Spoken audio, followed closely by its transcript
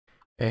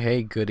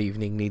Hey, good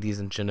evening, ladies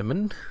and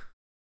gentlemen.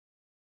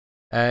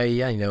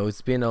 Yeah, I know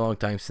it's been a long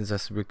time since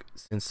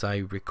I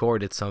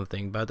recorded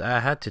something, but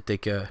I had to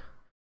take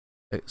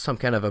some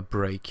kind of a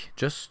break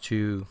just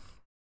to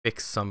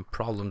fix some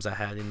problems I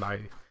had in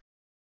my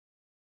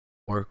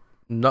work,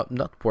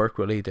 not work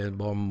related,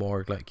 but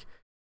more like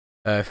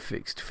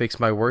fix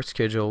my work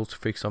schedule, to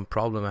fix some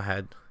problem I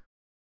had,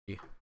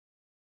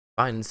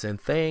 finance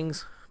and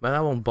things. But I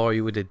won't bore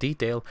you with the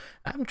detail.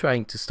 I'm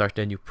trying to start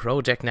a new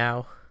project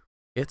now.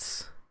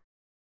 It's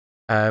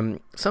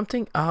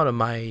something out of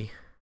my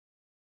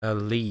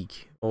league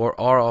or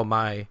out of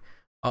my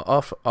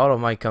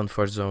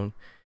comfort zone.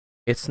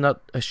 It's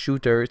not a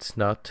shooter, it's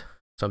not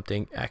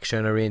something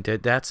action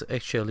oriented. That's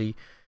actually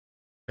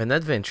an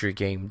adventure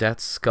game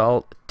that's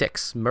called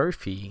Tex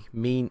Murphy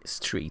Mean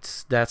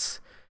Streets. That's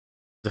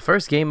the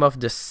first game of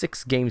the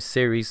 6-game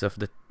series of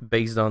the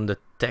based on the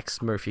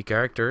Tex Murphy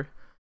character.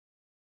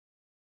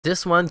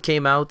 This one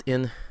came out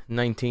in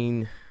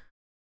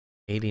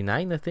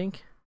 1989, I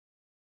think.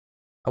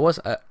 I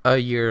was a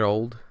year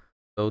old,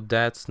 so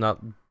that's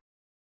not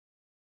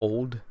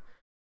old.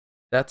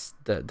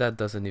 That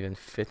doesn't even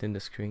fit in the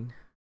screen.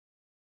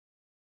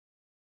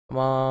 Come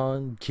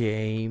on,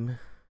 game.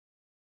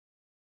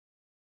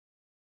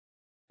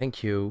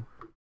 Thank you.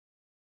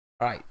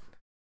 Alright.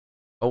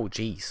 Oh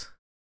jeez.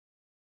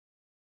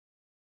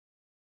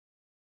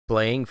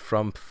 Playing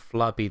from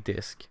floppy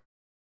disk.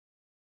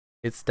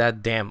 It's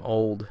that damn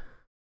old.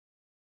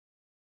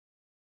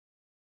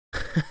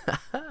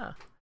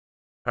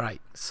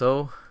 Alright,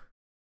 so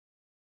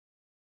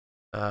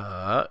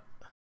I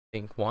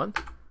think one.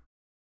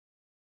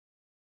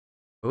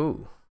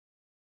 Ooh.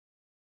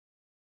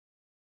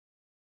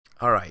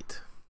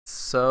 Alright.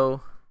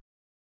 So I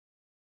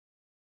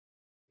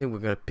think we're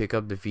gonna pick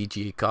up the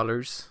VGA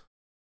colors.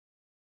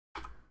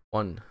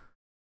 One.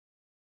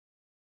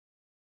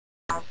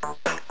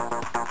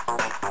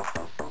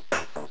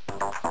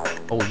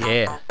 Oh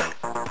yeah.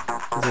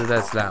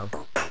 That's loud.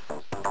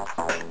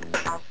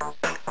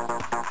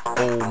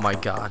 Oh my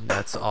god,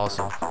 that's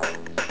awesome.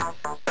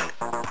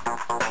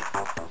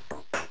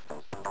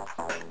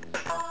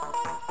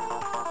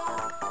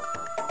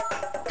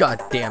 God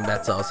damn,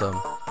 that's awesome.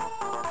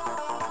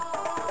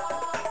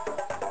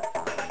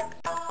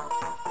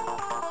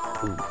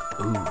 Ooh,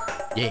 ooh,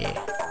 yeah.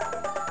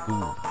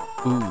 Ooh,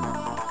 ooh,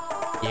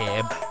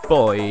 yeah,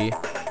 boy.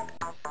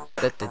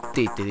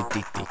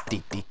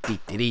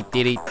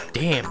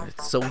 Damn,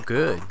 it's so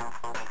good.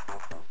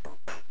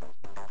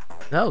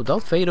 No,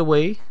 don't fade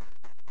away.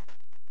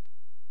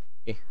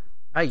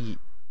 I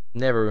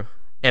never,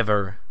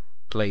 ever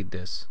played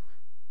this.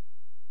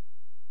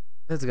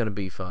 That's gonna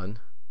be fun.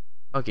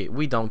 Okay,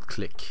 we don't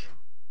click.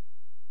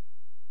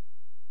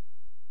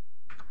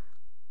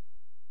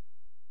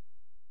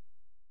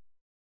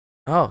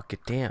 Oh, god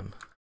damn.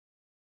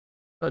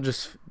 Oh,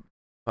 just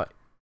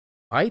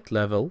fight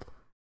level.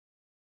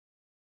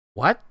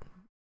 What?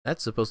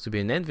 That's supposed to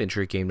be an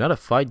adventure game, not a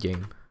fight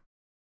game.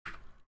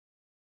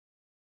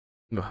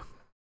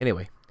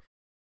 Anyway,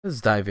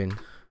 let's dive in.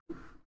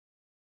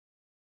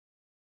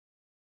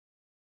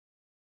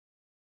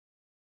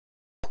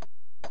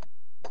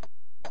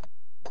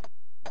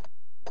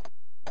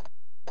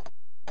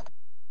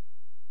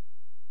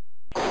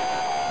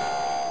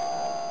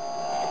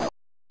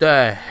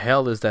 The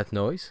hell is that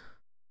noise?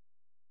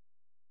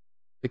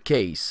 The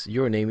case.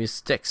 Your name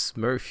is Tex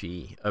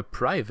Murphy, a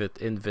private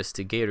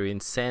investigator in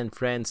San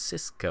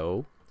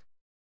Francisco.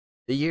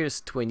 The year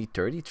is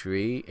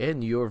 2033,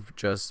 and you've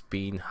just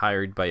been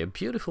hired by a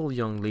beautiful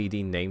young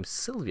lady named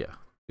Sylvia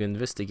to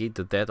investigate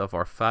the death of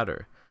our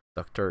father,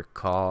 Dr.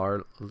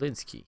 Carl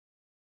Linsky.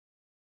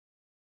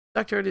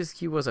 Dr.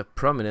 Linsky was a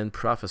prominent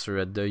professor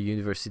at the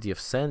University of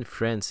San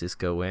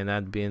Francisco and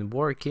had been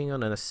working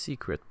on a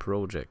secret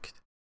project.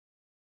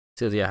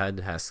 Sylvia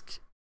had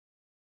asked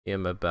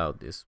him about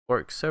this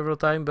work several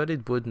times, but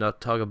it would not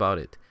talk about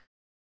it.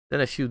 Then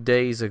a few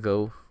days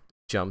ago,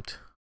 jumped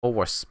or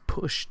was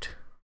pushed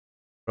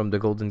from the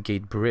Golden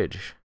Gate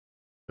Bridge.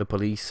 The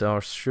police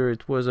are sure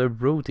it was a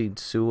routine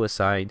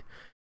suicide,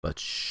 but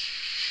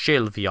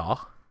Sylvia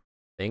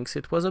thinks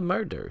it was a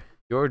murder.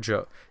 Your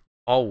job.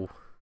 Oh,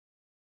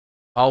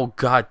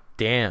 god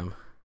damn.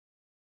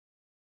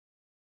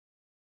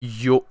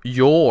 Your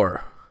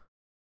job.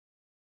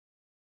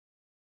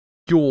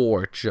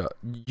 You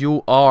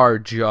are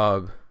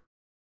job.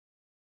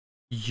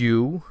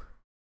 You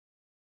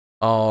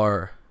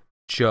are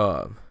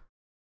job.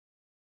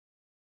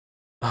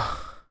 Are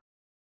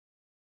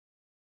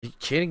you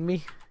kidding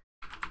me?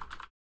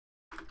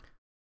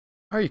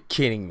 Are you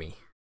kidding me?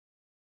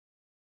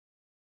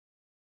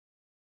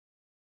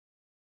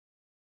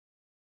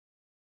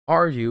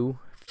 Are you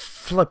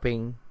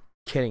flipping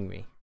kidding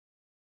me?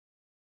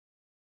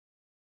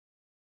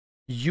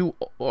 You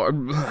are.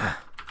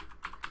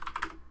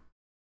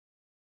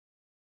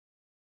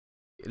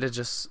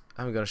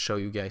 I'm gonna show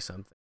you guys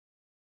something.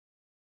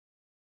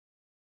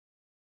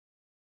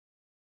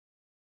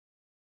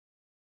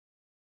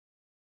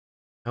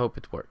 I hope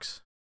it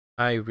works.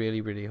 I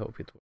really, really hope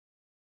it works.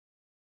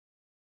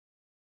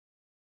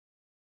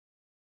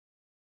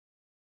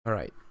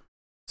 Alright.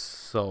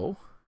 So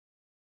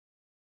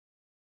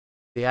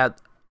they had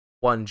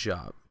one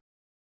job.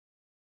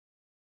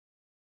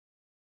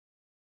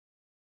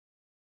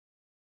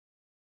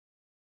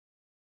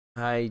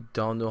 I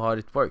don't know how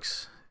it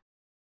works.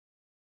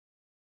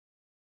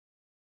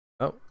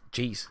 Oh,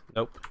 jeez.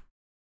 Nope.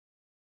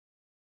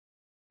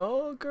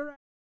 Oh, correct.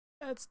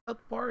 That's not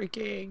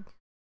working.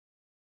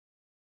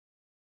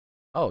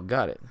 Oh,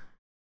 got it.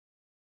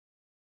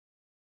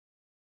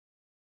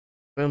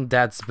 Well,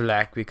 that's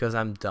black because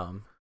I'm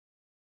dumb.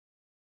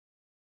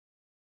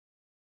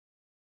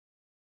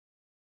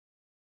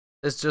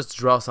 Let's just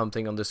draw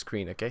something on the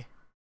screen, okay?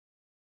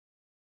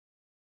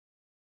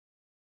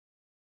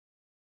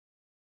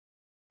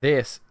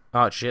 This.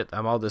 Oh, shit.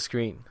 I'm out the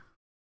screen.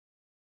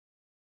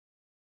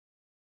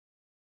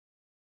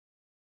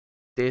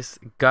 This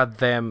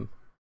goddamn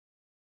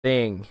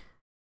thing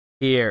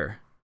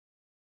here.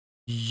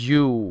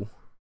 You.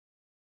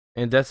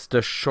 And that's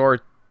the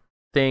short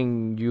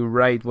thing you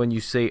write when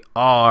you say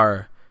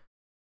R.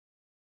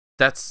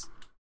 That's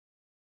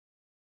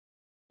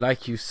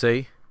like you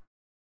say.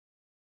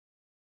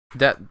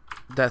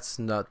 That's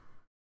not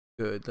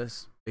good.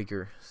 That's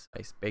bigger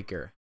size,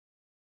 bigger.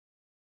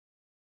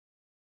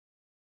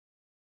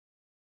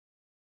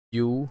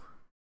 You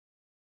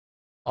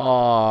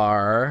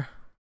are.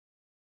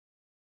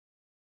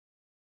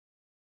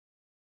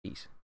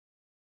 Jeez.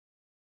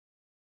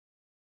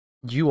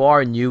 You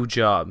are a new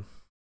job.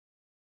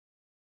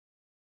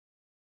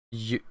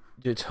 You.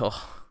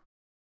 Oh.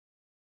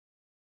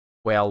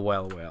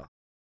 Well.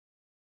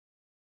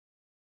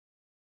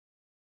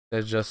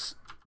 That's just.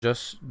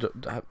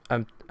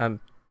 I'm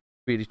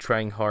really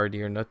trying hard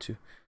here not to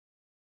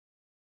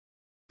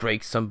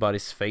break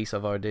somebody's face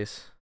over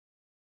this.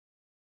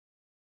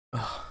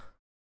 Ugh.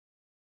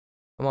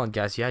 Come on,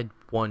 guys. You had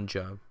one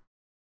job.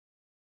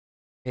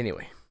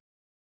 Anyway.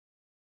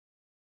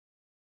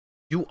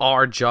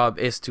 Our job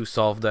is to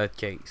solve that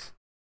case.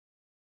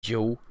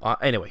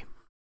 Anyway.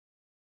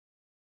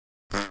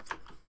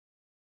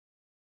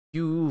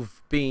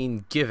 You've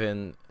been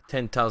given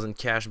 10,000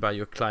 cash by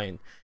your client,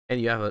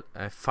 and you have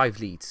 5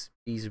 leads.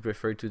 Please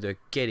refer to the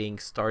Getting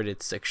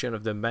Started section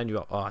of the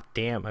manual. Oh,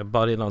 damn, I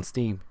bought it on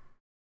Steam.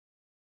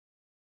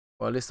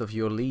 For a list of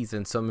your leads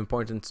and some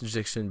important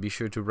suggestions, be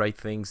sure to write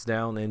things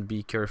down and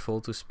be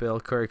careful to spell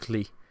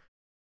correctly.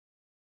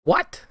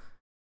 What?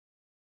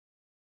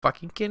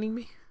 Fucking kidding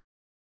me?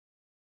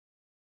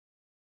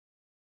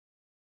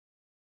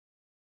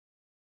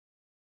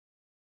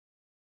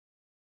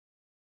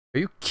 Are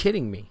you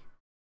kidding me?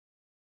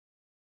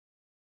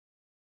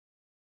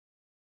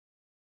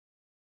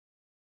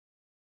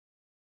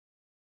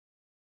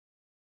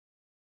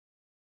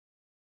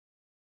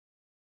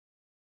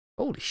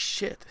 Holy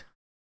shit.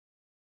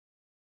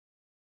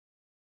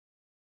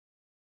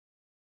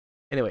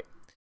 Anyway,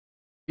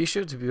 be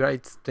sure to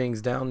write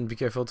things down and be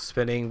careful to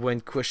spelling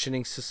when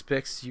questioning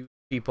suspects. Use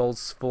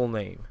people's full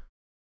name.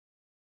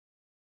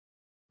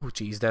 Oh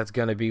geez, that's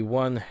gonna be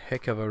one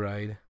heck of a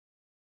ride.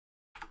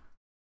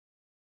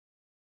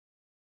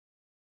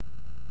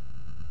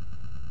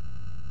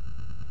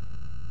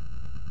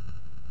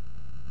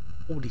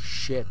 Holy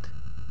shit.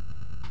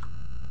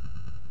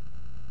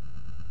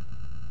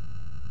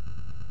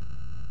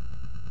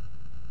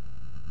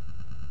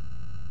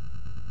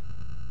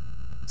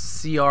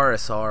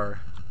 CRSR.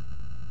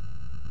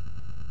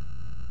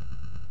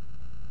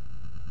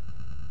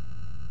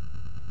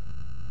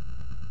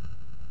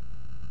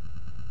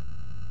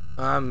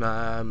 I'm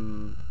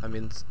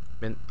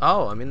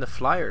in the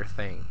flyer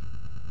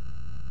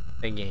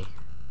thingy.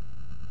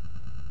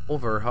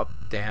 Over, up,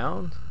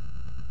 down.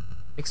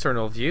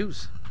 External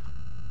views.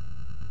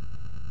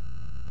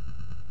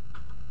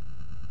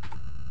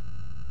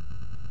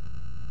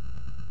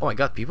 Oh my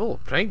god, people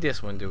playing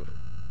this one, dude.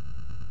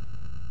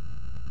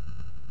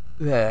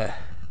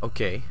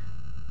 Okay.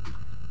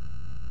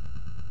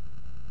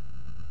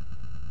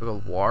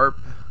 We'll warp.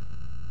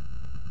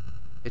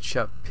 Pitch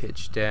up,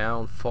 pitch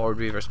down, forward,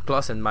 reverse,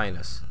 plus and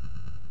minus.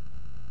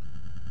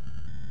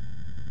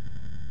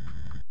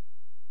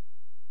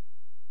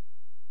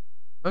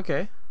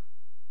 Okay.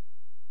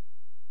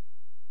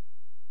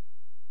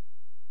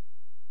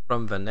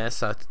 From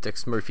Vanessa to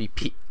Tex Murphy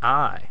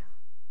PI.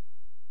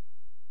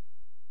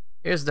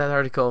 Here's that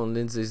article on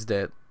Lindsay's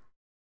dead.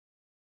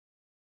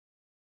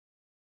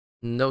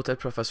 Noted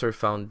professor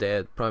found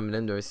dead.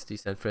 Prominent University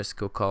San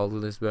Francisco called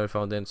Lisbon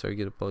found dead.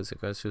 Surrogate police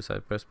against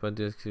suicide. Press point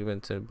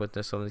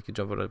witness on the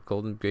jump over the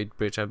Golden Gate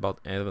Bridge at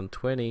about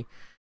 11:20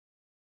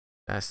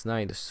 last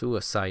night. A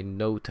suicide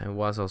note and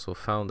was also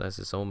found as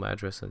his home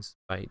address and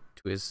by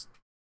to his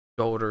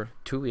daughter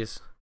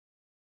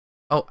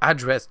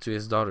address to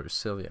his daughter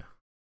Sylvia.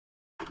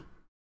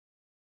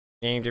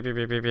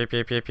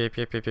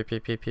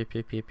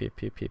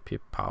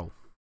 Pow.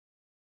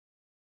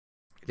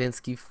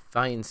 Linsky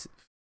finds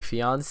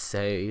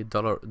fiance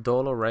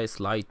Dolores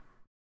Light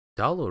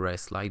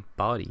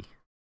Body.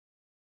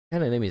 What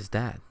kind of name is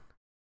that?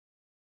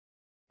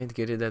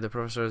 Indicated that the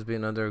professor has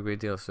been under a great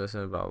deal of stress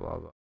and blah blah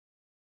blah.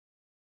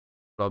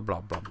 Blah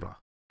blah blah blah.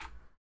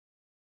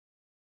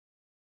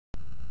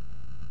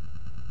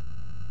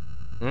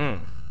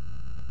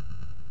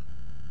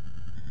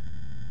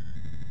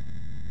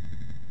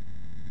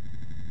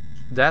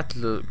 That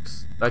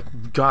looks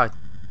like, god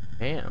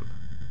damn.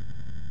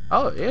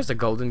 Oh, here's a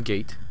golden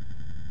gate.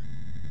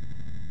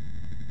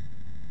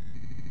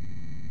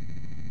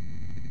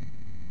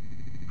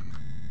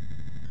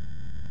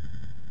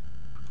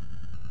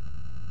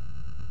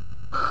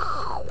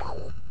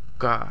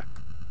 God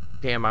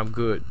damn, I'm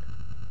good.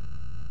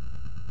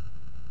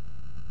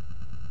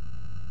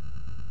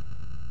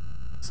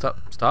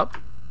 Stop,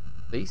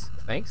 please,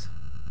 thanks.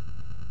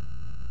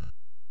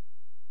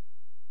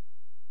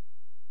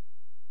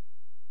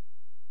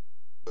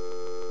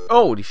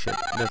 Holy shit,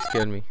 that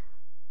scared me.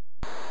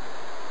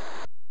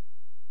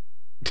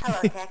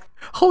 Hello, Tex.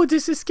 Oh,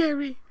 this is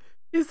scary.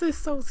 This is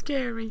so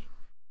scary.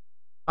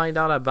 Find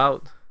out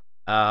about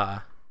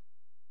oh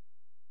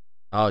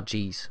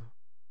jeez.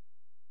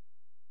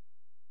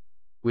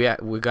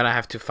 We're gonna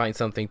have to find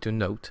something to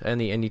note. I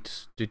need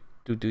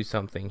to do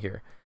something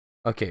here.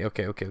 Okay.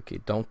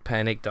 Don't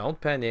panic.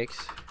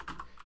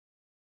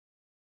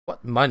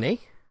 What,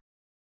 money?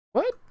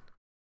 What?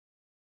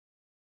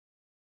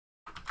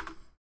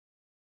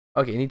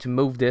 Okay, I need to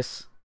move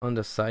this on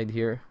the side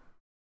here.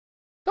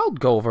 Don't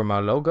go over my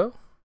logo.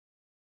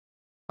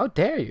 How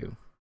dare you?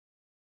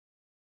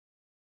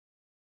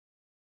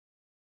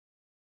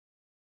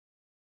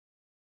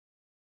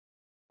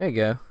 There you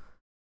go.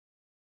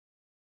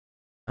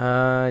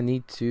 I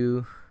need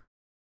to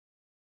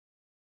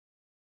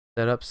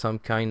set up some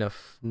kind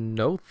of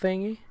note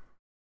thingy.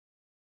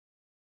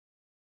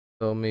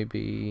 So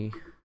maybe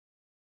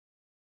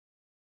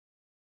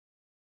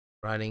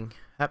writing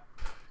app,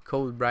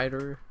 code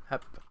writer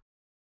app.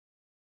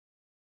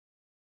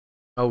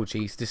 Oh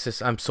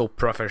jeez, I'm so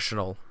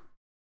professional.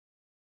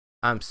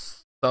 I'm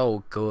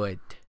so good.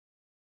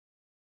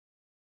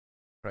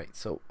 Right,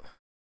 so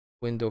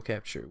window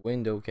capture.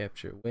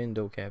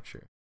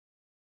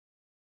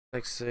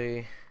 Let's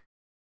say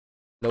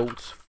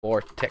notes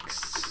for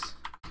texts.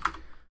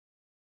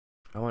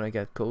 I want to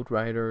get code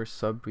writer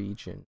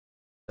sub-region.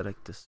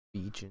 Select this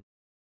region.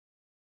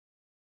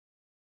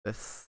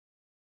 This.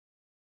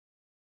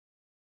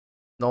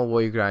 Don't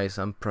worry, guys.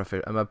 I'm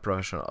a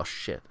professional. Oh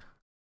shit.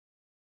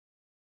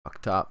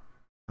 Fucked up.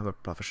 I'm a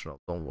professional.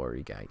 Don't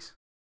worry, guys.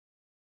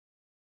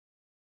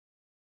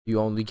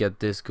 You only get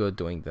this good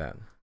doing that.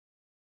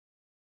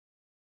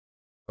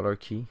 Color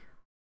key.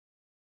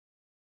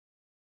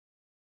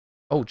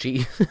 Oh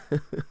gee.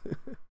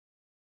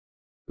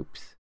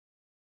 Oops.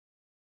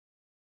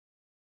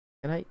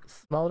 Can I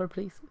smaller,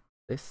 please?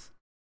 This.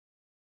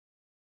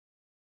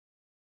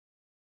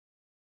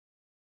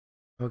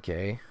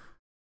 Okay.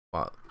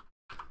 Well.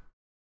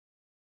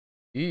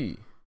 Eee.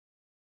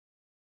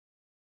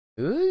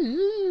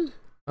 Ooh.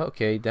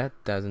 Okay, that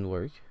doesn't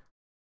work.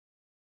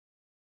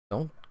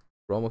 Don't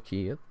chroma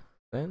key it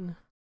then.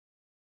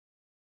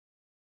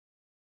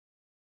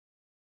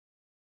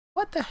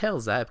 What the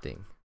hell's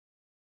happening?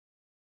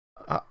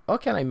 How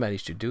can I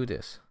manage to do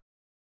this?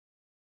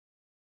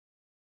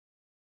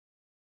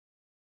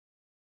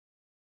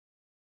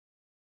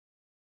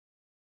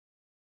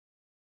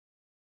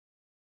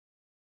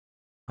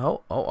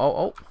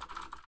 Oh.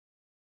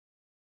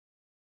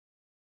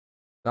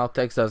 Now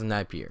text doesn't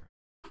appear.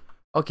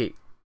 Okay.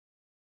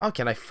 How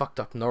can I fucked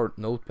up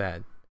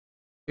notepad?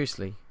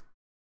 Seriously.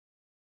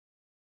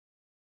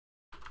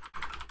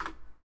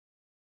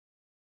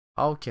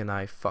 How can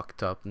I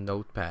fucked up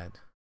notepad?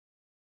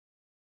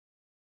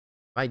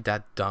 Am I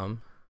that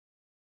dumb?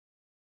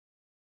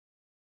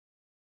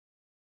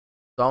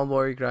 Don't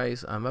worry,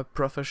 guys. I'm a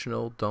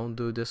professional. Don't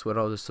do this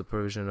without the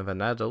supervision of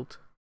an adult.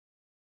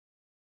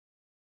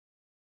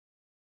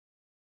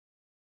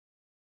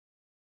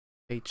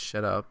 Hey,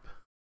 shut up.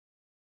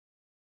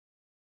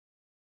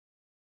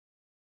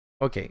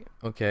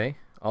 Okay.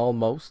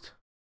 Almost.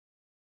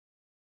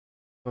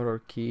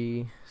 Color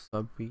key.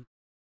 Subbeat.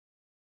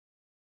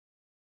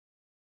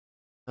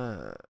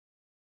 Shorter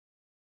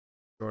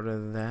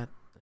than that.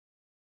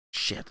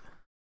 Shit.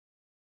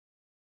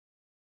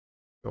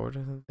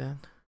 Shorter than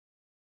that.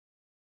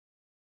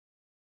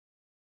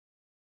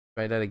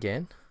 Try that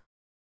again.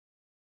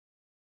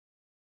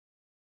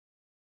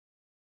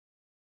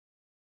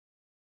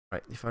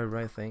 Right, if I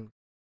write thing.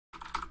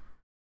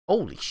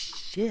 Holy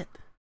shit.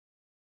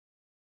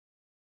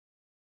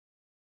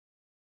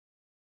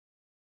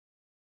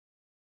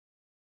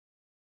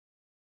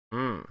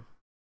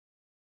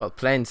 Well,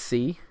 plan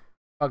C.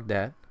 Fuck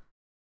that.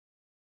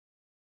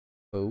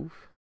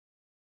 Move.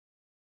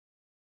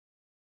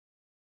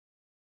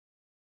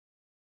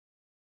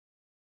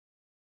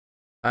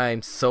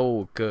 I'm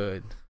so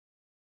good.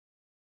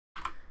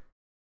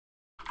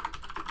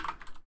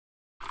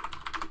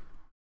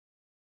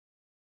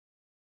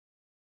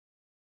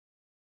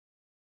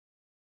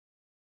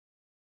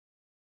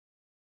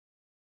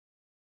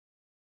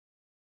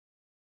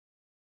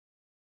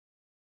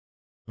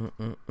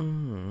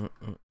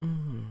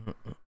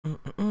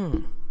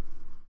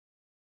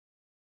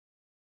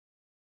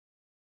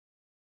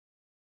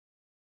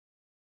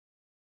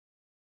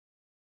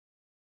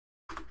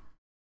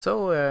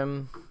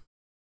 So,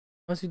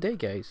 how's your day,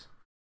 guys?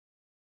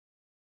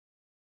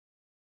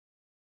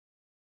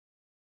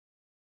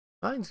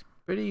 Mine's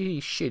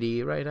pretty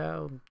shitty right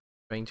now.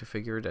 Trying to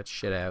figure that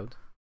shit out.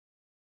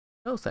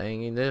 No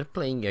thing, they're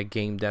playing a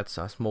game that's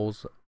as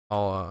old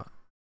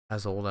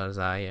as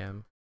I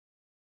am.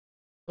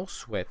 No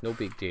sweat, no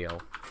big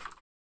deal.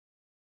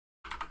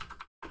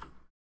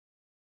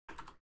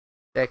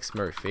 Tex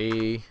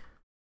Murphy.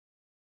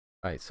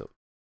 Alright, so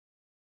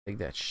take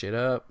that shit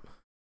up.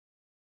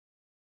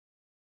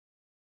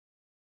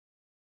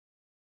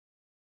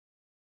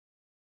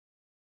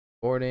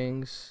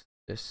 Boardings.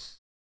 This.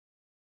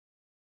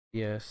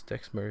 Yes,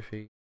 Tex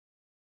Murphy.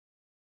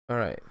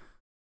 Alright.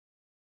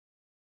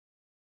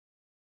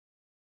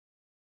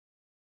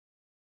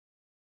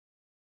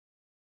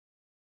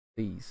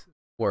 Please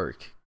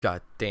work.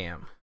 God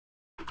damn.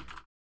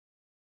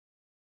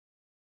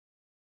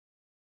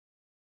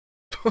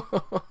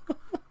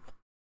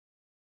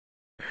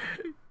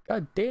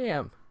 God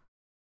damn.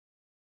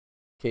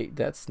 Okay,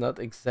 that's not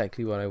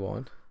exactly what I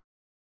want.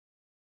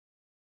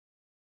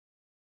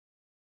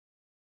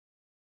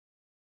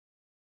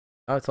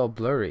 Oh, it's all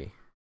blurry.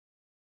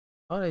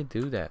 How did I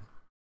do that?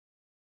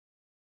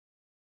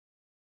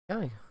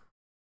 Yeah.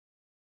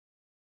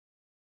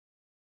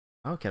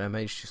 How can I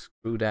manage to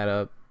screw that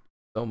up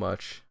so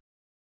much?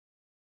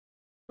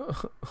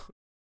 Help.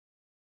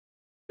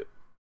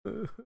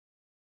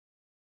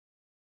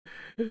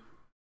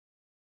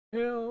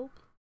 Help.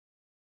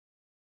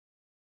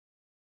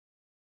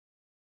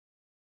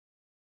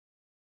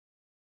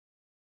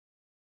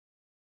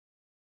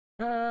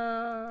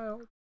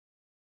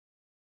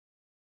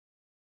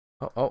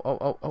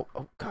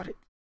 Oh, got it.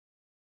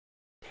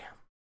 Damn.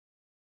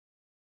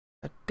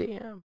 God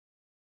damn.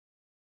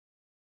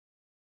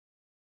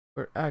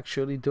 We're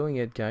actually doing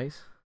it,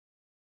 guys.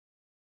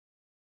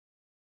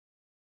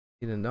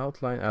 Need an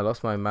outline. I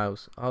lost my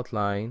mouse.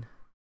 Outline.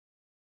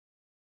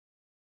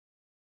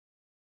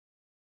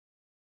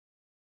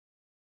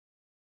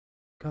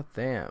 God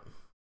damn.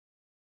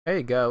 There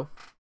you go.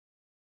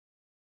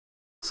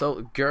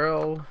 So,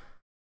 girl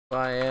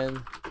client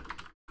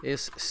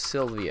is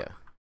Sylvia.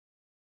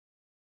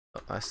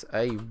 As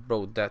I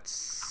wrote that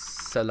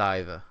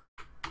saliva.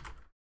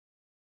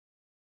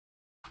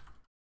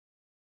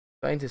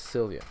 Client is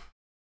Sylvia.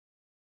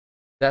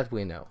 That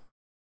we know.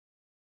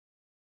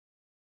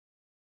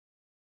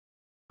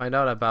 Find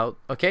out about.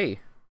 Okay,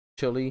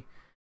 actually,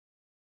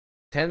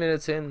 10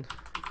 minutes in.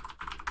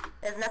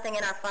 There's nothing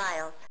in our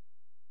files.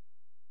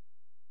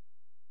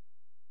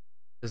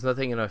 There's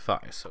nothing in our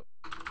files, so.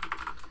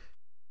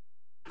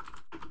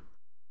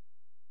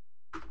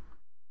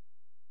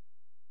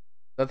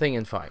 Nothing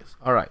in files.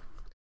 Alright.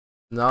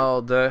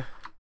 Now the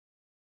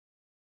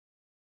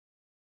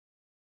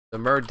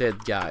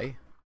murdered guy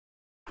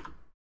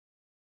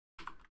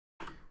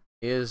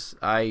is,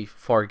 I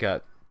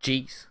forgot.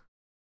 Jeez.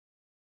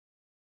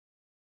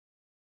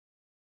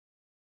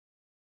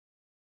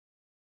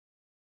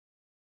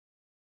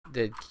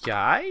 The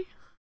guy?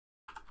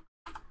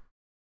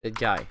 The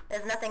guy.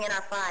 There's nothing in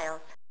our files.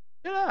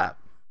 Shut up.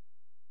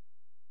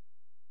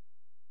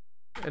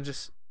 I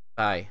just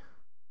die.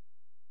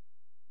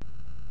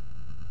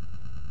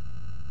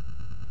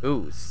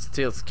 Ooh, it's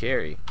still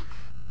scary.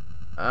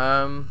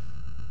 Like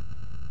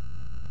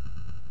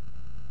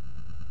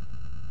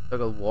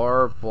a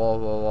warp, blah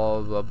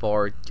blah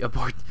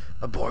blah,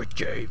 abort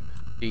game.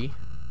 E.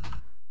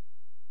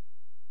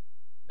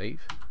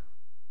 Save.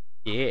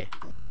 Yeah.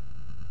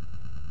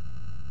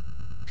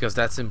 Because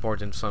that's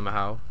important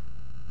somehow.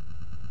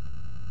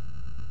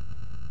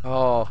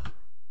 Oh,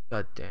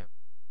 god damn.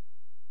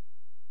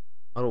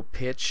 Auto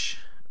pitch,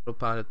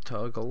 autopilot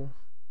toggle.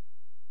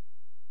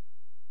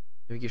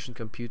 Navigation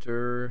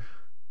computer.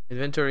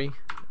 Inventory.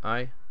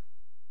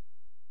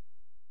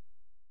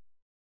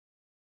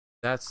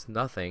 That's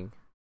nothing.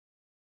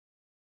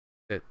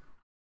 It.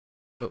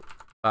 Oh,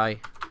 bye.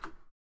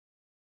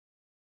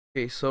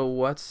 Okay, so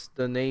what's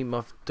the name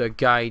of the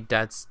guy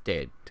that's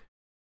dead?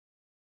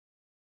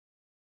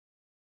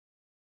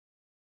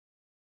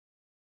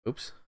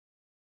 Oops.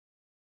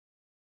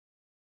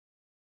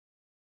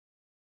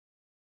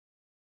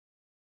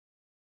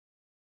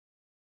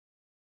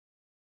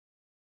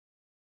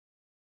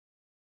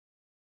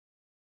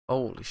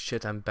 Holy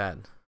shit, I'm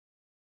bad.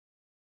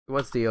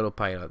 What's the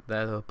autopilot?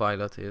 That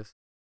autopilot is...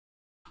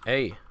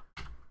 Hey!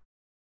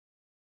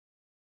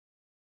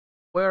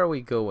 Where are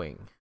we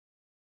going?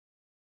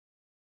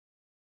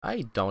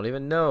 I don't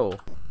even know.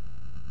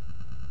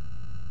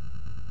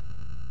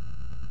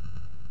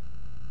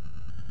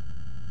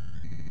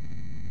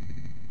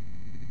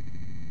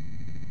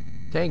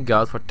 Thank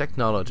God for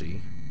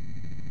technology.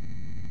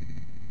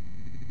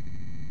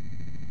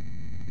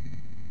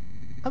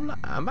 Am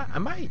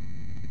I...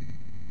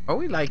 Are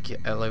we like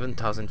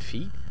 11,000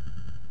 feet?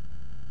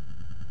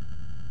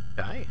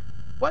 Guy?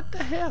 What the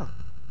hell?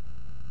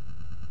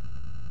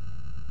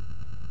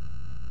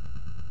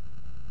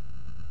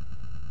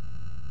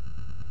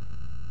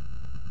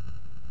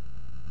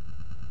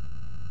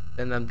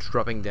 Then I'm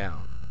dropping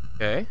down.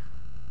 Okay.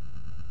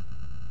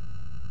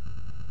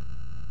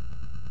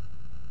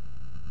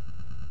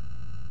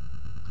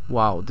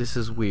 Wow, this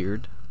is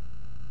weird.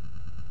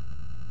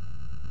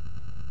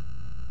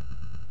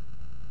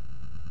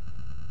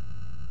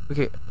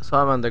 Okay, so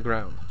I'm on the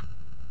ground.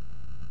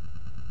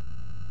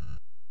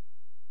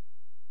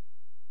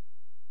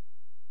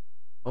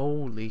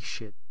 Holy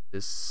shit,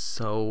 this is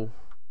so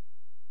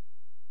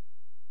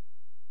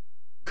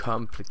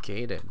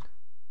complicated.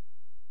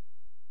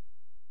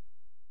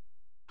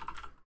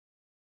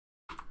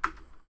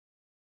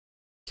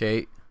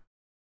 Okay.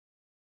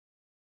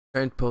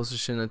 Current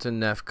position at the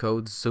nav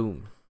code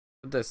zoom.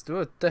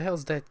 What the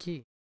hell's that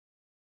key?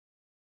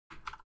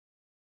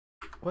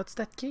 What's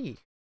that key?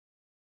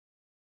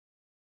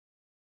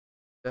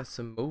 That's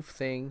a move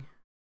thing.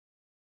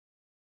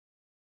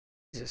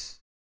 Jesus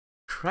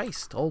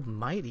Christ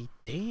almighty,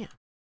 damn.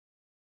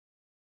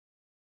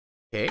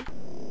 Okay.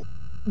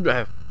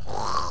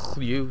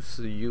 You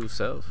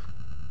self.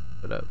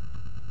 Shut up.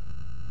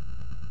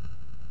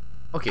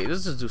 Okay,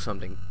 let's just do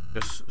something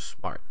just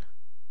smart.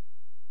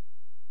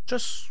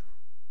 Just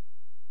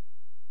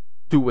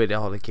do it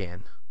all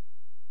again.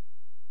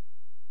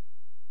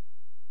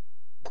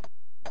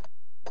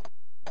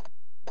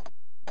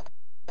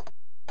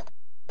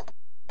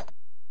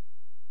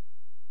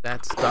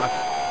 That's stuck.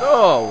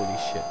 Oh, holy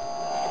shit.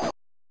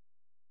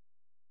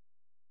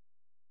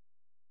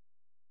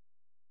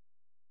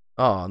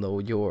 Oh no,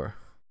 your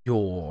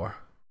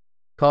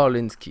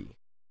Karlinski.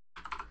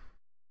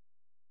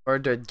 Or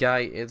that guy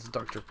is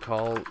Dr.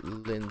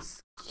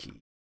 Karlinski.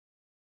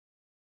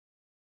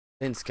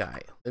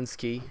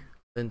 Linsky.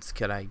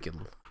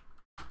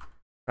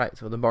 Right,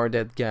 so the bar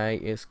dead guy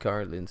is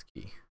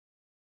Karlinski.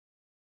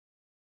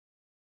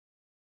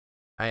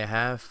 I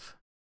have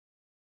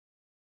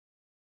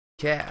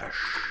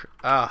cash.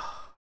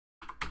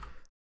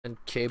 And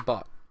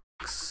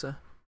K-Box.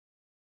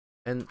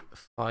 And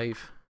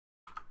 5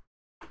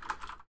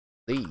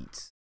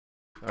 leads.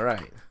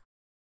 Alright.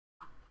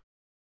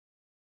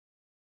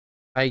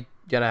 I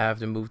gotta have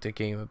to move the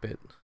game a bit.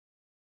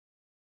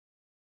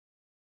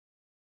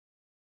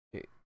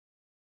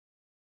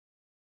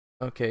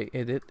 Okay,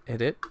 edit.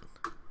 Can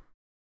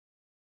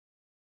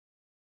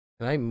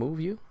I move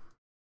you?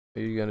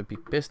 Or are you gonna be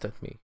pissed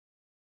at me?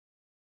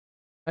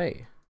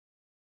 Hey,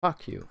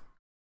 fuck you.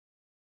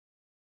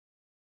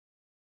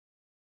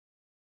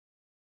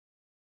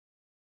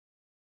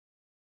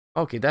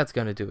 Okay, that's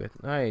gonna do it.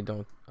 I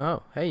don't.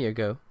 Oh, here you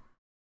go.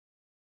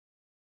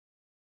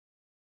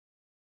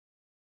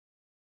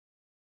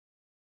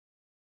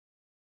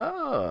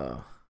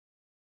 Oh.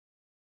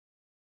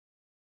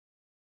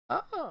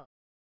 Oh.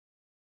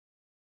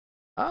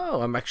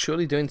 Oh, I'm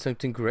actually doing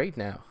something great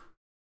now.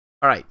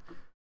 Alright.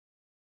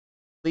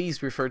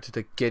 Please refer to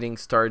the Getting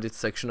Started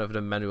section of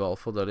the manual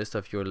for the list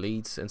of your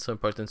leads and some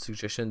important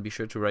suggestions. Be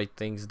sure to write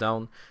things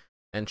down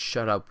and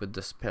shut up with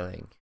the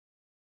spelling.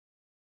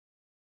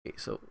 Okay,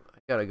 so I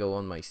gotta go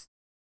on my...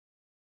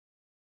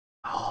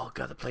 Oh,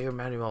 got the player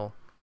manual.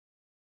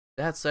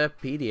 That's a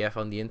PDF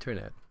on the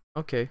internet.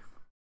 Okay.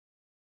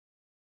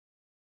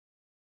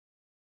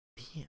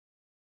 Damn.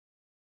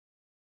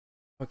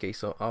 Okay,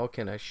 so how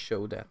can I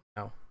show that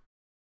now?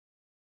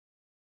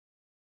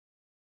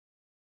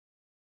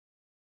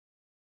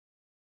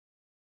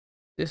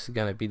 This is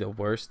gonna be the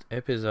worst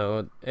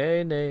episode.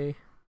 Nay.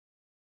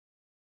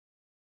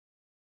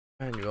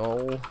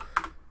 Manual.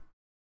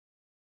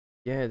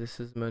 Yeah,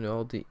 this is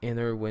manual. The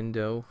inner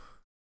window.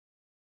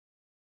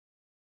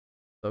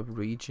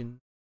 Sub-region.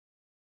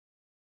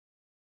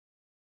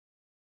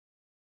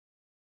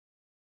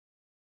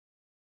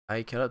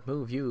 I cannot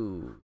move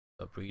you,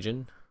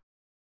 sub-region.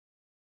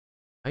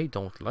 I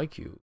don't like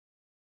you.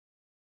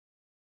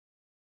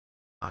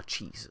 Ah,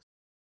 Jesus.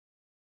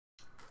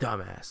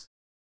 Dumbass.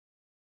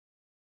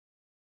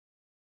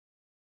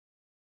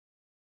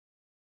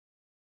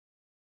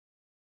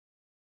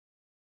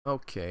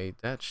 Okay,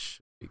 that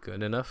should be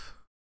good enough.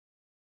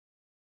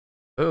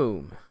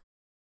 Boom.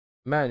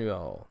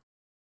 Manual.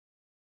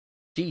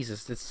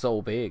 Jesus, it's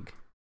so big.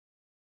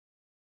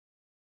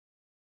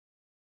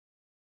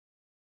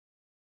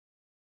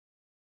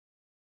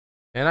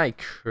 And I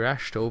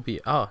crashed OB.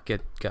 Oh,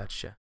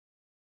 gotcha.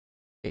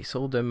 Okay,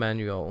 so the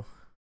manual.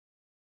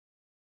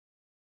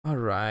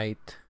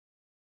 Alright.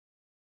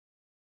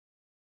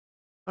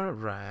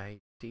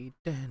 Alrighty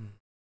then.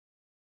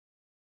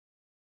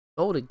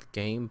 Loading the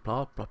game.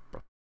 Blah blah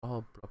blah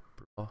blah blah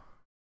blah.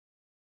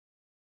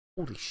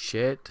 Holy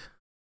shit.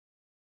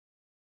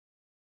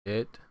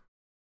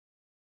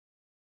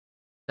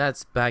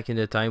 That's back in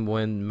the time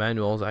when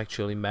manuals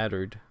actually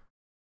mattered.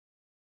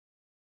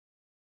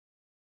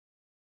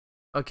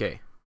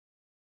 Okay.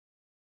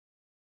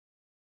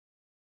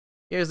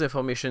 Here's the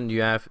information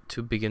you have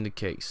to begin the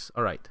case.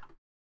 Alright.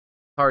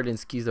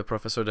 Karlinski is the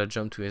professor that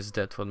jumped to his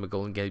death from the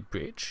Golden Gate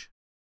Bridge.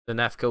 The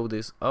nav code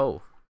is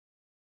O.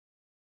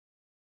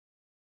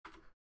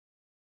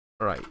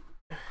 Alright.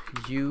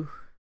 U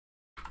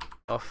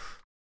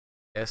of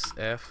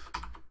SF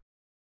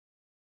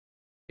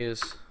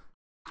is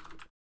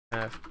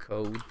nav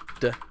code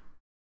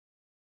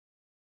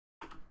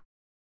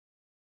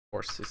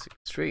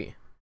 4663.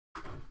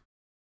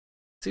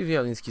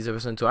 Sylvia Linsky is a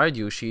person to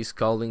argue. She is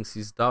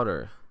Karlinski's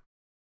daughter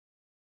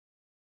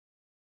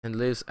and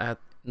lives at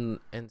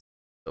and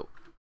so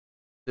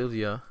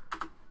Sylvia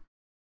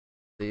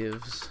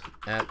lives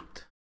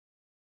at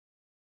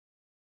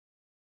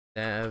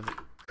nav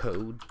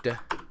code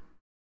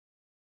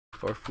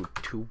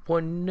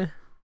 4421.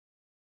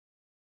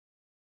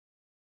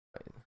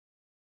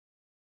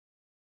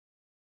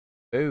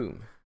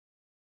 Boom.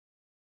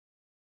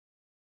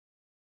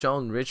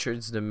 John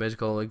Richards, the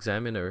medical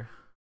examiner.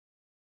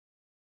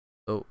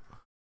 So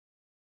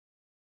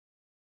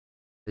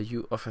the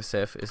U of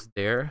SF is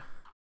there.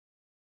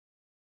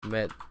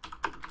 Med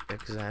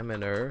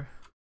examiner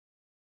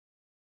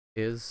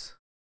is.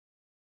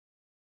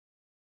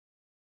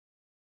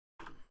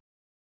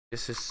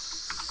 This is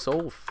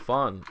so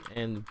fun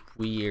and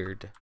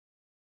weird.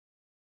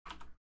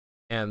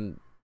 And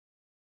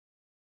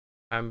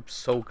I'm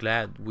so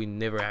glad we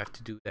never have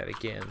to do that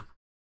again.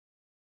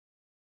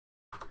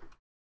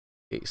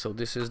 Okay, so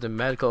this is the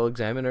medical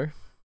examiner,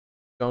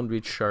 John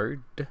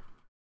Richard.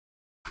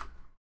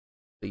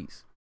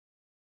 Please.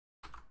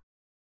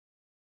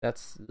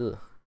 That's ugh.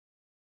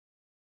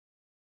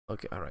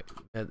 Okay, alright.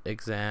 Med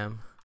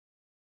exam,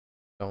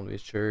 John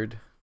Richard.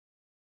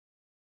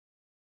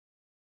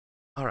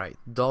 Alright,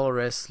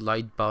 Dolores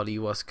Lightbody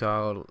was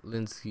Carl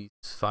Lindsay's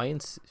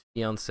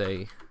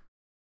fiance.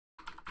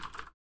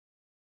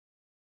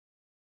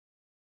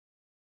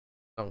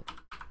 Oh,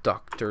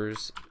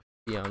 doctor's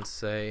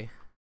fiance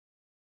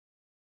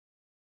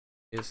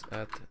is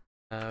at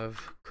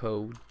nav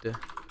code.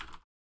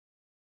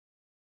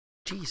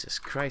 Jesus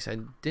Christ, I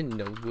didn't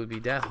know it would be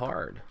that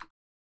hard.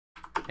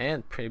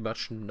 And pretty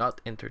much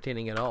not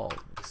entertaining at all,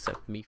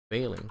 except me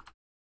failing.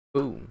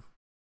 Boom.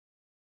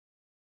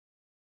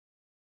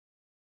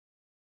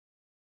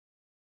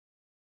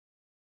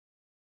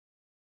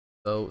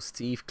 So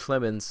Steve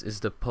Clemens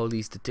is the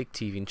police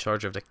detective in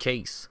charge of the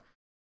case.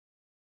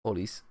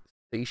 Police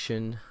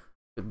station.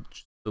 Could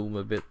zoom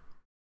a bit.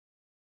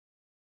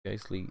 You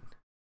guys lead.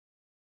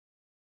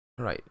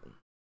 Alright.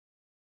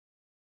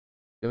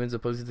 Clemens, the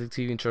police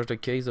detective in charge of the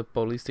case. The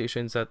police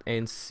station's at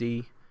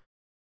NC.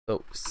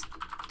 So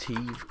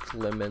Steve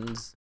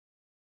Clemens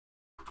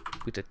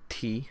with a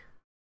T.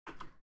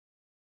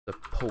 The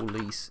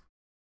police.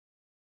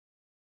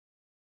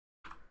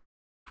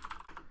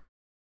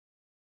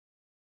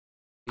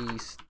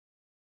 Police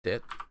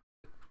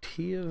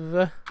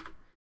detective.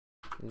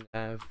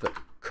 Nav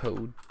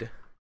code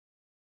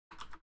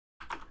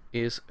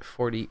is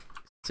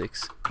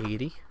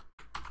 4680.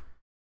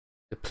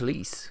 The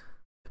police.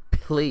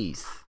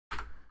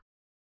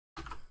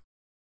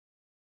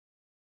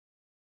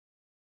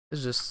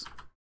 It's just,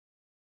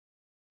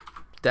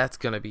 that's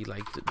gonna be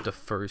like the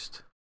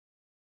first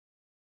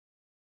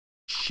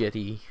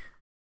shitty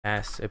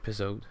ass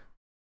episode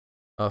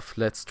of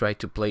let's try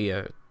to play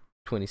a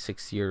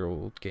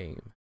 26-year-old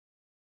game.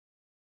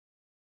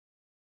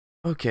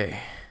 Okay.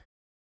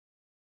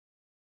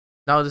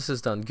 Now this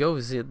is done. Go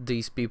visit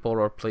these people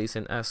or place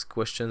and ask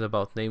questions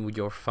about name with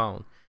your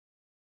phone.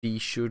 Be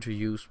sure to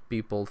use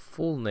people's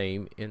full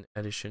name in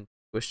addition to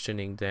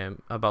questioning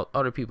them about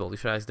other people. You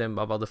should ask them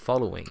about the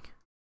following.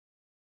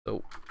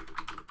 So,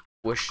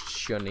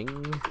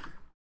 questioning.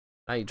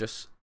 I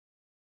just...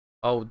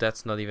 Oh,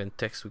 that's not even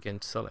text we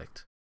can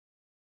select.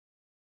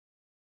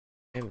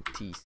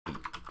 MTC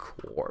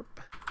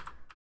Corp.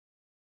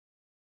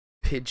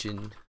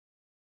 Pigeon.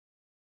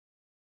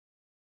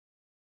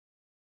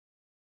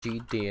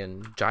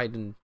 Jiden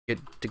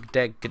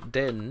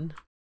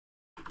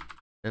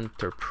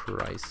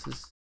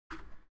Enterprises.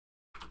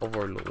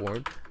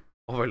 Overlord.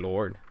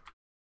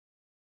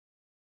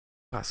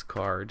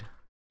 Passcard.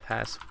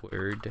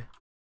 Password.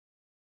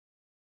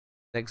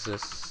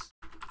 Nexus.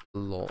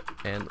 Law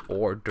and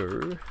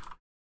Order.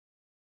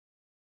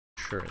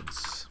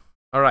 Insurance.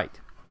 Alright.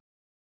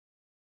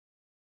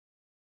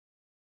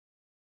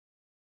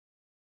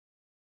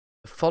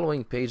 The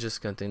following pages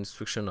contain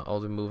instruction on how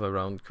to move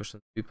around cushion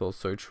people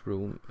search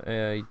room.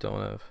 I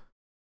don't have.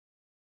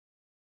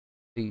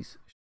 Please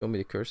show me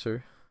the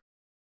cursor.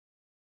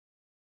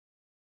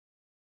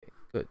 Okay,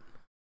 good.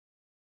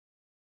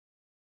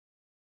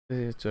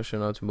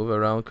 Instruction on how to move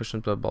around cushion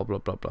blah blah blah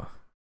blah blah.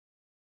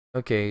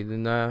 Okay, the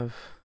nav.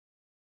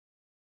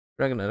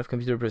 Dragon out of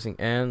computer pressing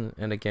N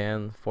and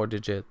again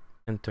 4-digit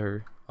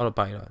enter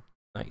autopilot.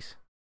 Nice.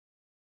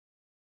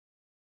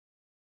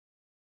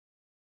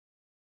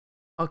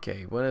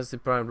 Okay, what is the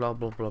prime blah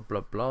blah blah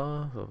blah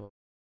blah.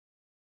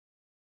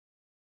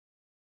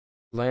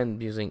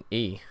 Land using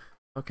E.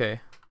 Okay.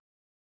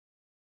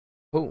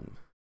 Boom.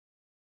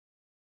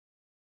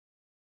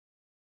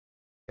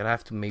 Gonna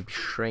have to maybe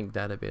shrink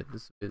that a bit.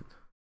 This a bit.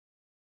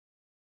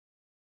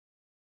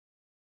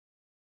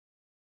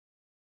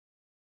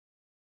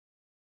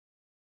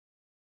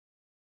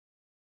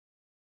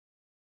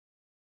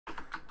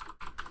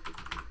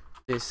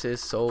 This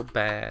is so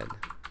bad.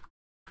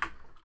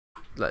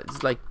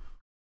 It's like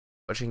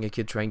watching a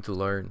kid trying to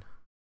learn.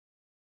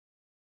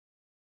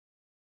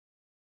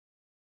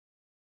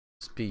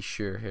 Let's be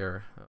sure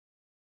here.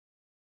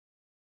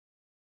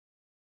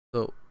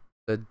 So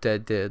the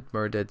dead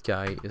murdered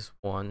guy is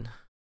 1.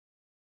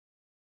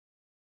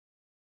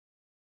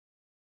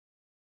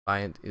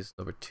 Client is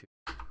number 2.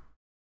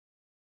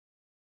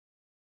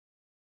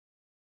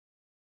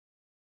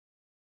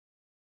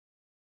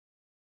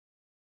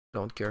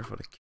 Don't care for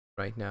the kid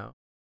right now.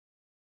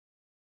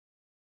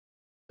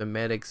 The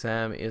med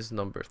exam is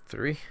number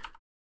 3.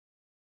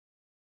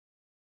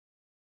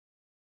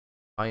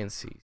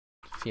 Fiancé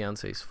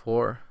is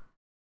 4.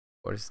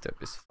 Fourth step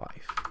is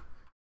 5.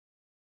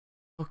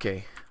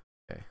 Okay.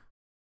 Okay.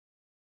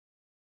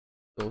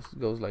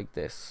 Goes like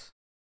this.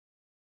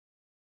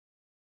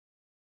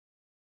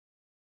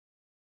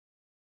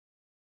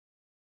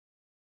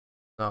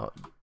 Now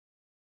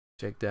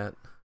check that.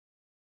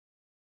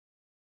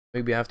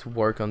 Maybe I have to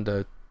work on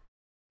the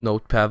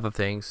notepad of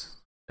things.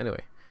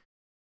 Anyway.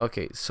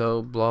 Okay,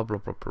 so blah blah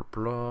blah blah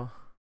blah.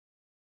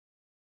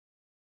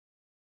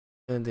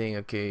 Landing,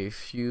 okay,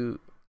 if you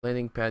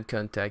landing pad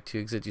contact to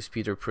exit, you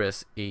speed or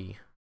press E.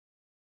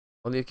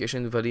 On the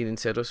occasion valid in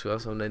Ceros, we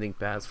also have landing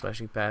pads,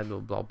 flashing pad,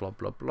 blah blah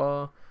blah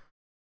blah.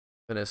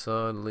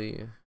 Vanessa,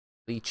 Lee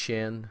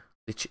Chen.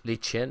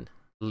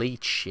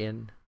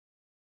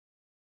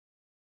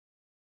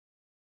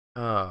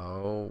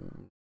 Oh,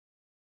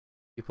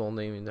 people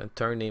name and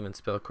turn name and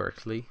spell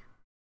correctly.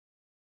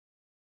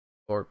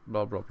 Or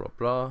blah blah blah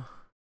blah.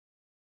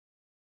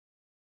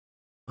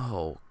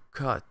 Oh,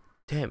 god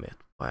damn it.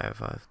 Why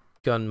have I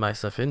gotten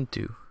myself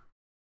into?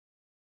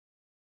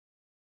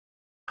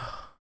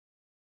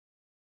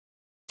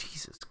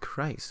 Jesus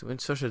Christ. When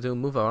such a do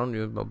move around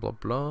you, blah blah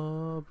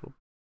blah blah.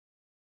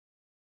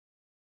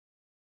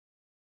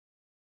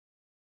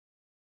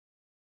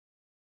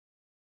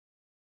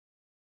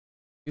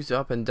 Use the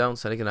up and down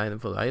select an item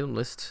for the item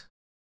list.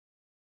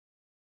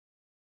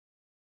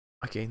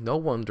 Okay, no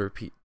wonder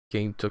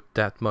game took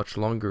that much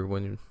longer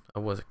when I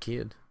was a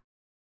kid.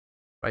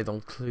 Right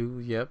on clue,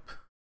 yep.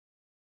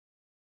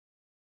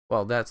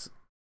 Well, that's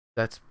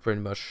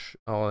pretty much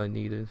all I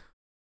needed.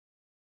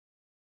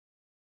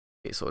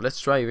 Okay, so let's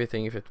try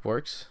everything if it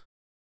works.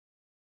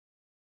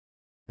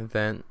 And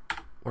then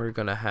we're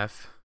gonna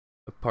have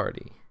a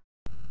party.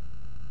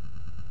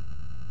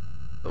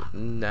 So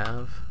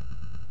nav.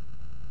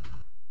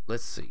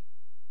 Let's see.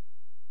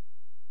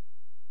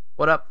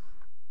 What up?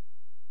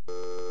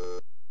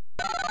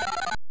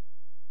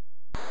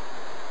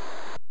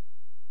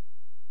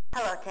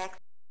 Hello, Tex.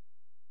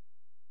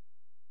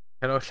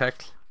 Hello,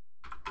 Tex.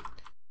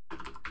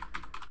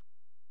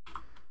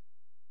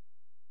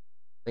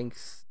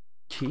 Thanks,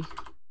 key.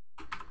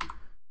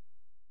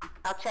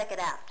 I'll check it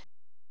out.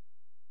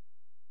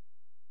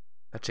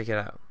 I'll check it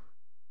out.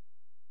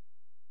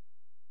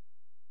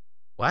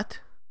 What?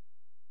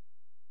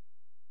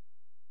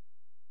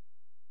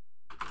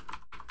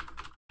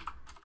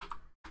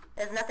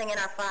 There's nothing in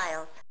our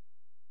files.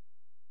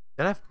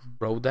 Did I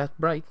wrote that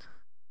right?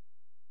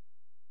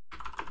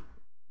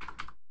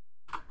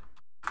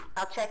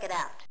 I'll check it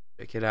out.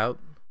 Check it out.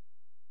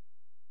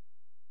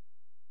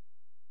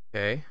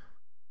 Okay.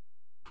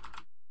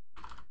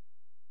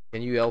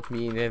 Can you help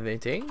me in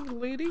anything,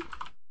 lady?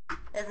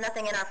 There's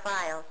nothing in our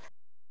files.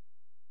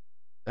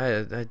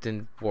 That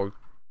didn't work.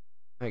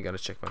 I gotta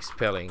check my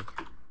spelling.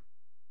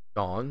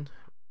 John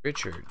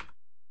Richard.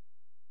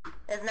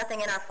 There's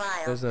nothing in our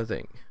files. There's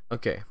nothing.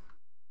 Okay.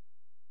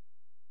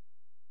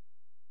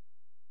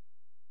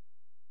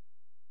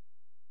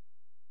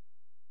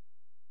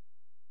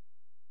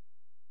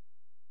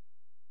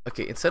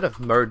 Okay, instead of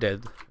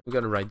murdered, we're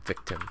gonna write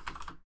victim.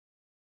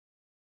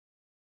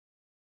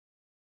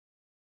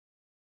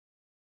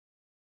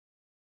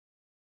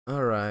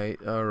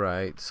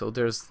 Alright. So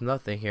there's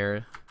nothing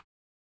here.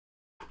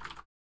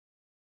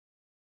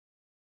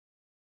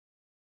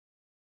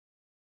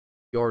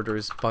 The order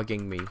is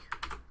bugging me.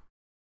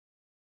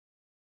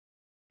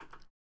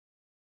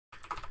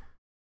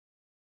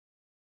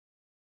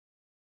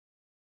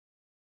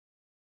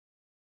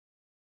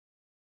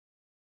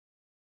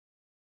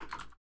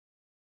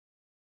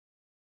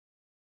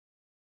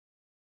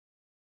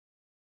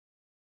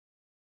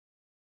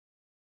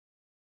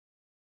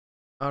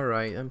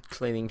 Alright, I'm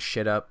cleaning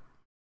shit up.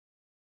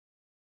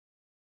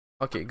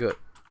 Okay, good.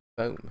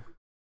 Boom.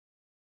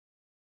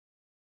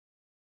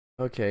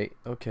 Okay.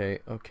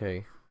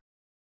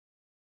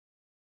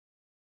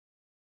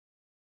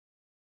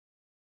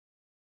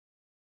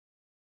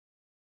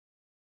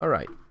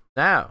 Alright,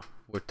 now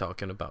we're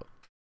talking about.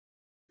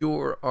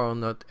 You are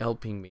not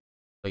helping me,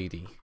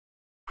 lady.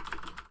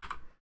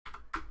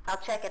 I'll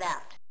check it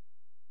out.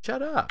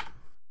 Shut up.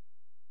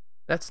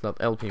 That's not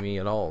helping me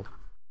at all.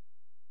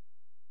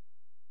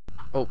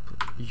 Oh,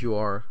 you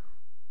are.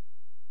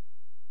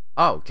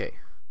 Oh, okay.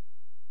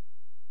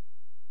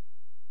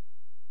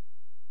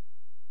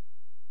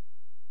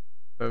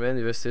 Prevent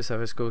investors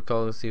have a school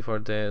policy for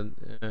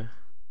dead.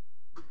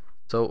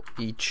 So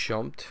he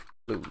jumped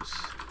clues.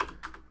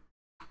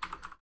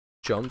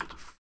 Jumped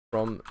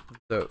from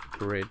the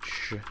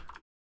bridge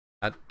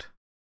at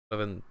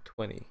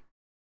 7:20.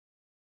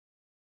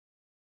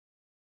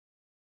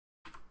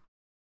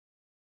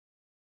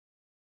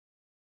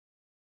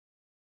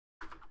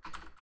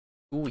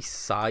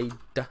 Suicide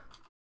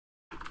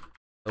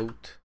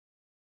note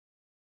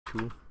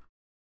to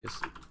his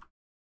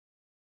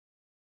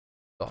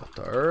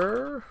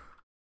daughter.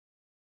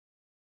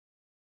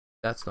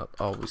 That's not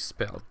always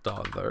spelled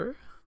daughter.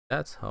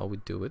 That's how we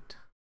do it.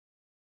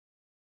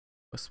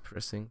 Was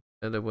pressing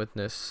the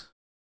witness.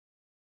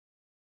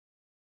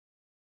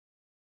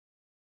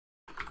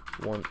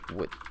 One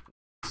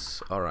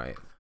witness. Alright.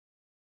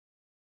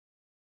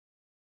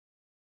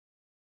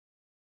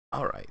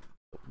 Alright.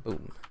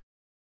 Boom.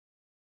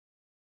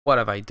 What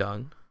have I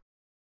done?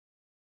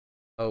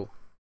 Oh,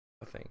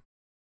 nothing.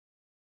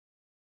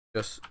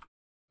 Just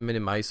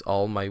minimize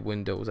all my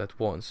windows at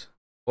once.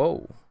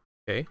 Whoa.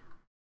 Okay.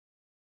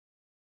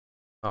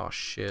 Oh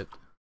shit.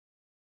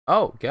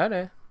 Oh, got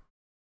it.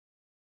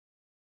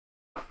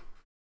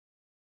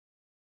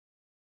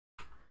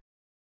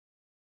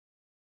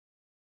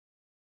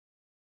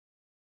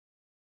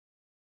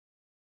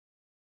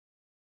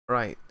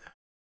 Right.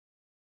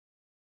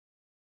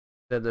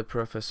 That the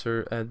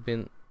professor had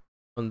been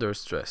under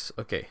stress.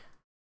 Okay.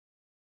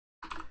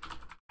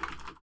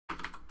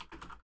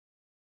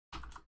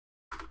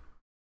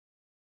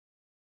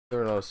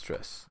 Under a lot of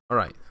stress.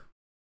 Alright.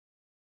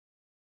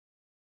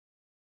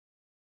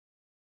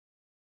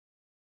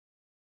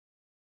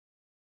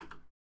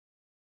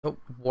 Oh,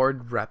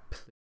 ward rep.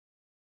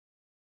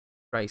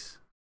 Price.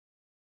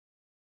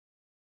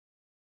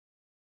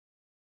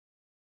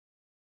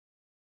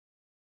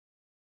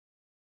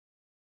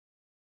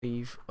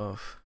 Leave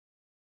of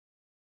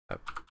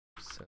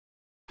absence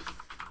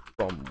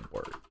from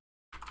work.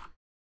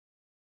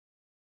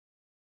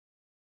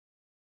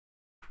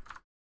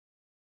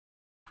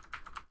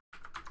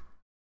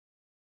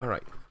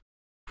 Alright.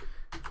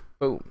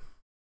 Boom.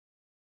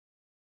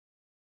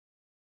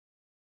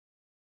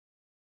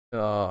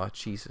 Oh,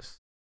 Jesus.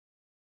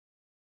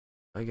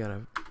 I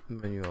gotta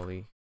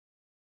manually.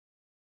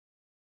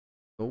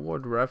 No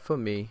word rep for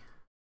me.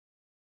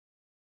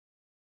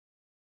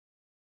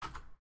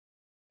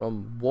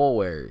 From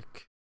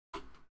Warwick.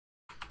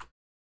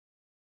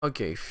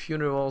 Okay,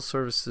 funeral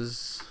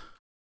services.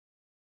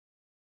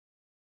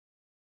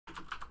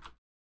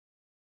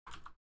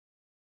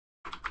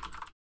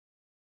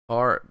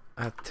 Are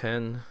at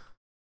 10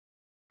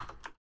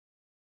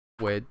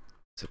 with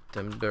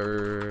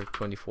September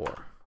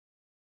 24.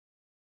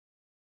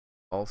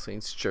 All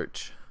Saints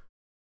Church.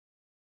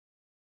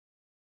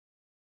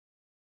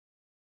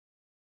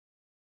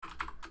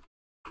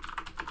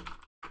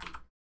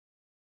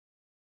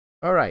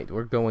 Alright,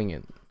 we're going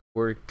in.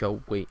 We're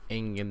going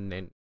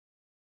in.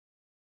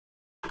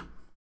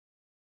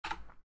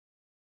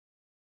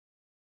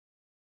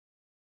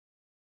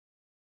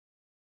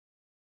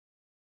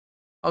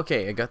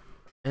 Okay, I got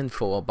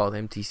info about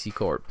MTC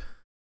Corp.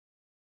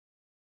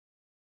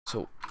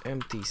 So,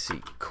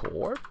 MTC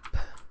Corp?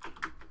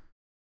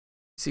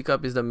 MTC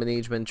Corp is the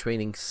management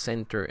training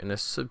center and a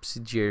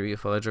subsidiary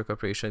of a larger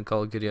corporation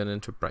called Gideon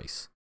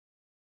Enterprise.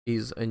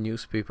 Is a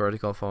newspaper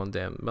article found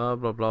them. Blah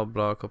blah blah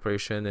blah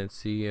corporation and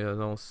see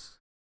announced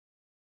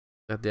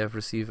that they have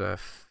received a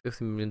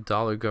 $50 million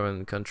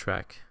government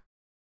contract.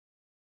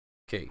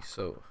 Okay,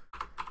 so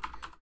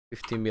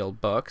 50 mil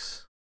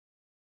bucks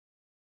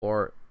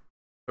for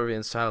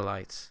surveillance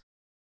satellites.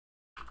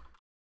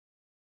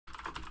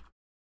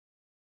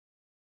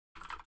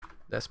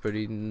 That's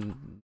pretty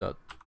not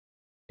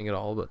thing at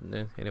all, but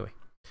anyway.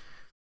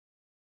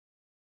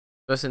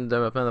 Plus in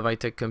development of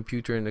high-tech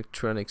computer and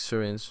electronic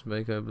surveillance,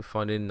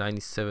 founded in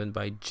 '97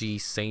 by G.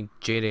 Saint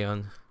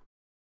Gideon.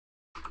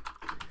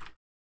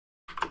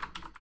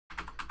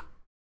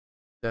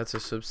 That's a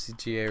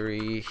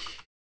subsidiary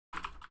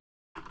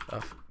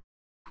of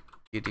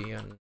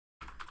Gideon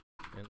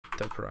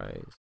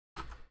Enterprise.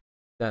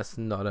 That's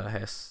not a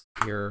S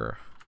here.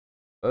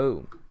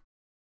 Oh,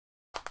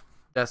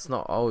 that's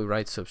not all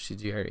right.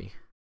 Subsidiary.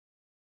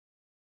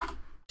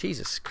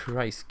 Jesus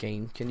Christ,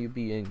 game! Can you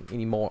be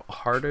any more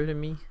harder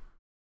than me?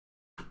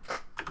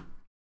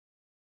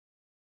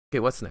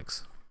 Okay, what's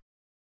next?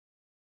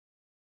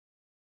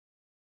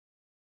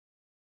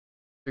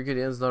 Mr.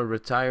 Gideon's now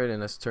retired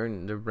and has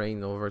turned the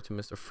reign over to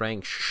Mr.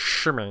 Frank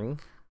Sherman.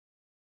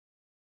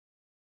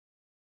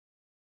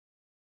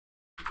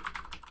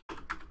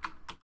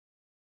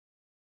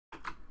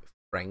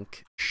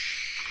 Frank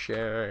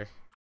Sherman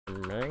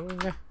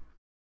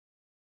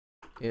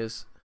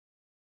is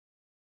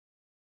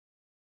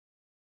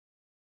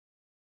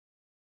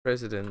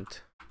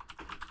president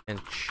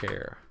and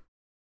chair.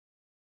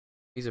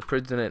 He's a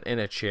president in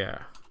a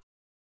chair.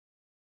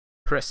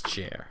 Press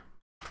chair.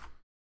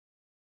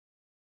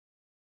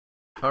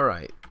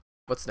 Alright,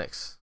 what's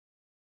next?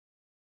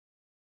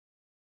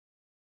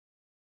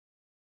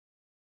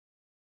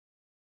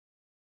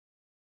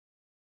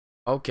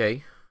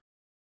 Okay,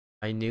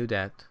 I knew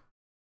that.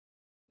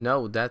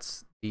 No,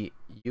 that's the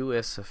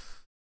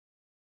USF.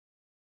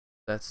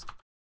 That's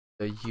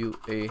the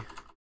UA.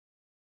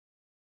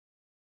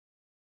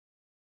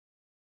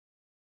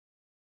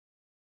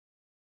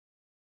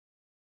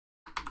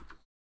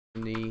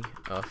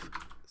 Of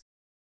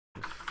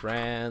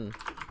Fran.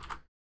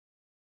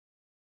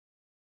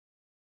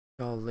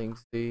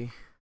 Links D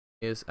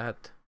is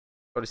at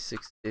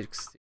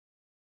 4660.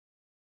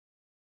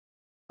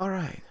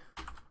 Alright.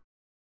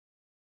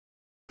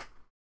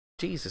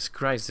 Jesus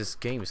Christ, this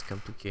game is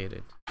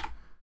complicated.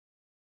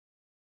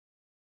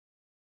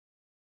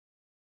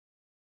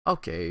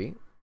 Okay.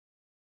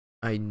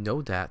 I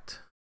know that.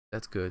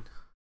 That's good.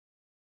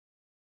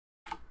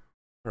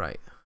 Right.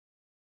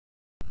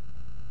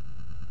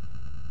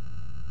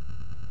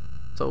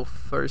 So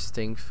first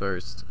thing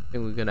first, I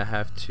think we're gonna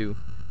have to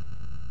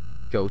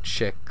go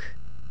check.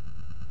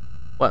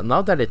 Well,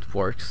 now that it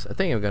works, I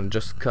think I'm gonna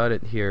just cut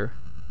it here,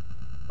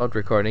 start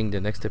recording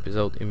the next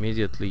episode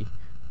immediately,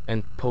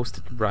 and post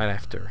it right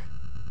after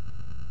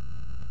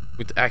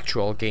with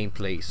actual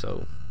gameplay.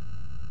 So,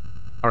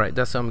 alright,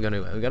 that's what I'm gonna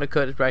do. I'm gonna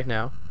cut it right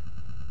now.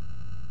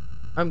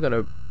 I'm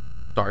gonna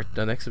start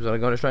the next episode. I'm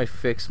gonna try to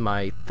fix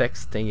my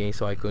text thingy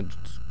so I could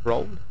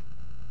scroll,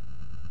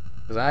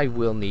 because I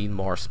will need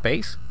more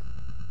space.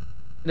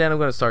 And then I'm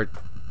gonna start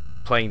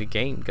playing the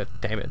game. God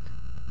damn it.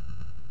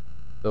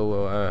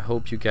 So I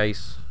hope you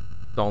guys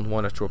don't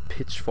want to throw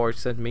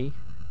pitchforks at me.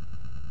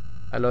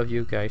 I love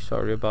you guys.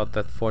 Sorry about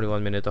that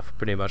 41 minutes of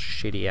pretty much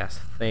shitty ass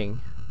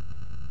thing.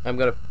 I'm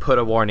gonna put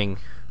a warning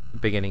at the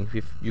beginning.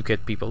 If you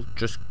get people,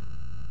 just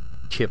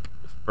skip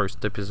the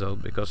first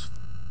episode, because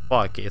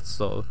fuck it.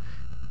 So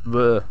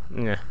bleh,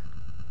 yeah.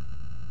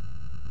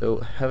 So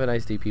have a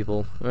nice day,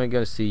 people. I'm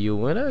gonna see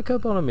you in a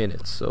couple of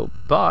minutes. So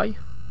bye.